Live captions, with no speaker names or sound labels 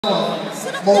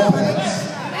Mopeds.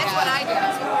 That's what I do.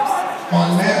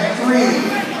 On mat 3,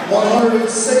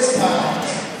 106 pounds.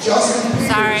 Justin Peters.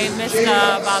 Sorry, missed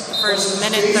about the first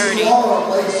minute 30.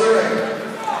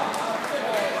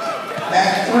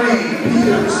 Mat 3,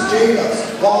 Peters, Jacobs,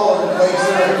 Waller, Lake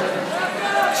Zurich.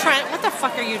 Trent, what the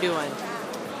fuck are you doing?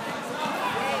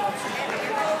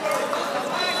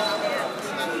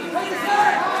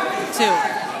 Two.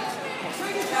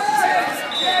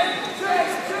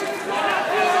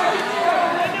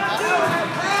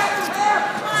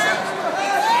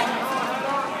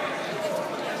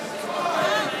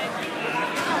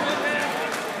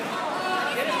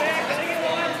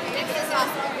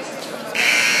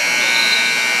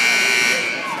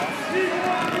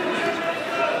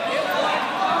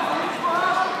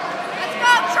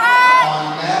 On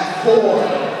mat 4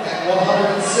 at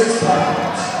 106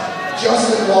 pounds,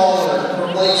 Justin Waller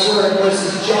from Lake Zurich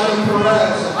versus Johnny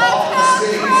Perez of Off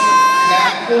States.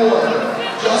 Mat 4,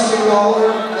 Justin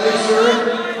Waller, Lake Zurich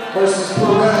versus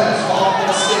Perez of Off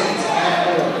States. Mat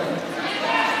 4.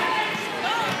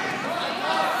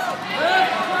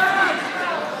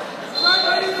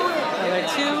 Another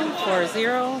 2,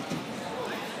 4-0.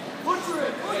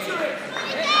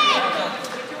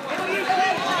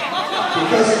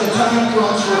 Because of the time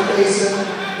crunch we're facing,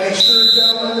 make sure,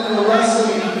 gentlemen, in the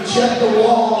wrestling, you check the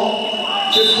wall.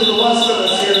 Just for the rest of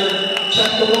us here,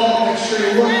 check the wall, make sure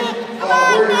you look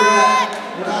where you're at.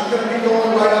 We're not going to be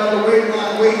going right up the weight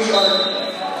line weight chart.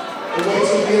 The weights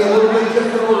will be in a little bit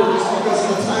different order just because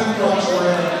of the time crunch we're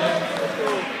in.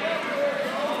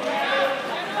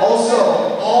 Also,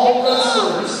 all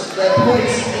wrestlers that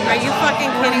place. Are you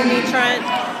fucking kidding me, Trent?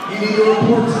 You need to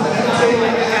report to the head table.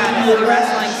 Oh my God, it's the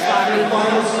wrestling sloppy.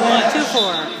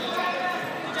 2-4.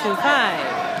 2-5.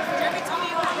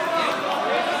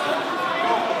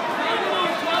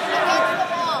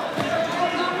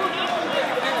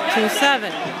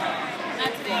 2-7.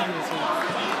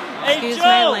 Excuse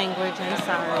my language, I'm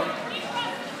sorry.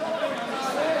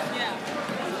 Yeah.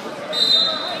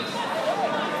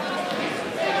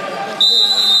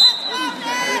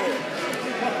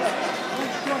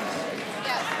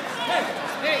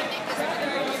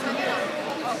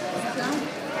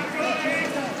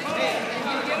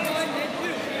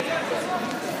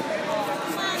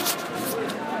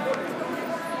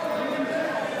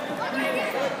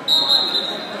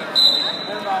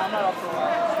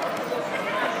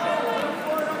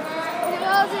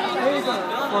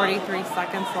 43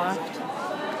 seconds left.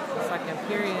 Second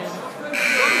period.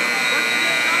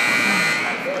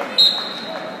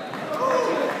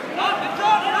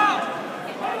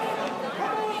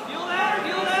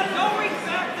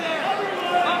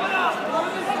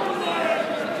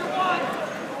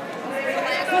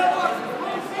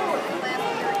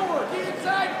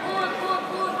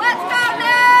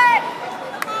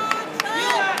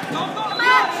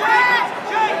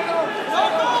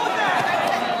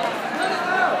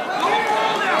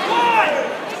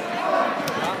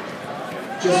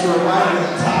 Just a reminder, the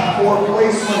top 4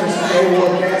 place winners today will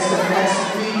advance to next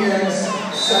weekend's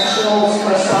sectionals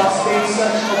for South State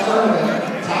sectional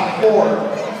tournament. Top 4.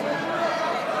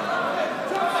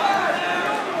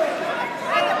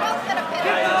 They're both gonna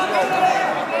pit.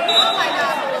 Oh my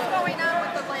God, what's going on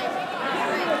with the leg?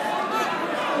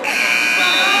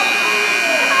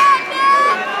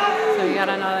 So you got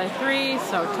another 3,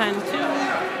 so 10-2.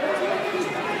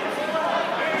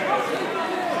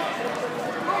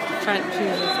 Trent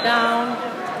chooses down.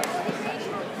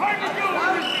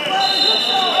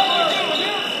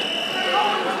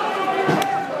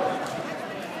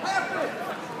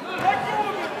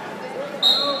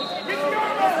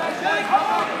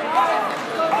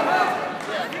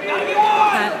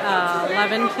 At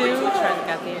 11-2, Trent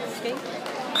got the escape.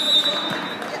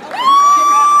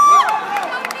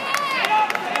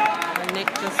 And Nick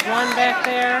just won back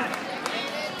there.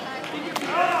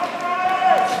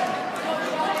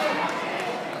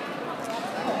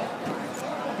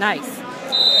 Nice.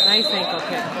 Nice ankle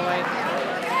kick, boy.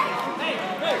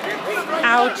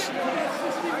 Ouch.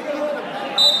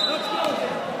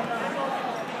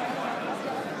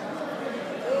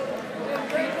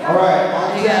 All right, on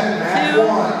deck, mat 1,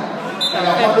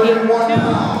 at 101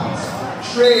 pounds.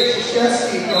 Trey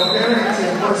Krzyzewski from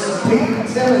Barrington versus Peyton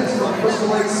Timmons from Crystal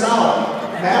Lake South.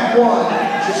 Mat 1,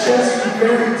 Krzyzewski,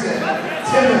 Barrington,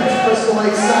 Timmons, Crystal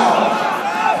Lake South.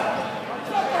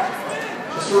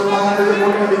 Just a reminder that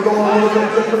we're going to be going a little bit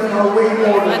different in our weight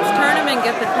order. Let's turn him and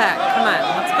get the tech. Come on,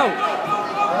 let's go.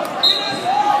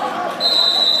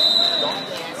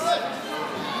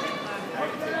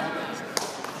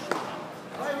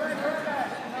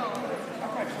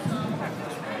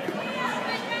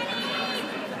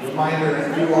 Reminder,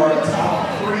 if you are a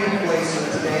top 3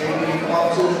 placer today. We need to come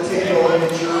up to the table and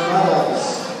get your medals.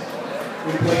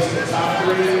 We placed the top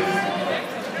 3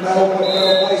 medal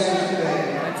placers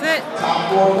today. That's it.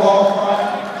 Top 4 qualified.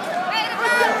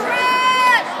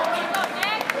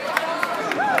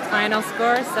 Final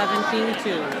score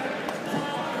 17-2.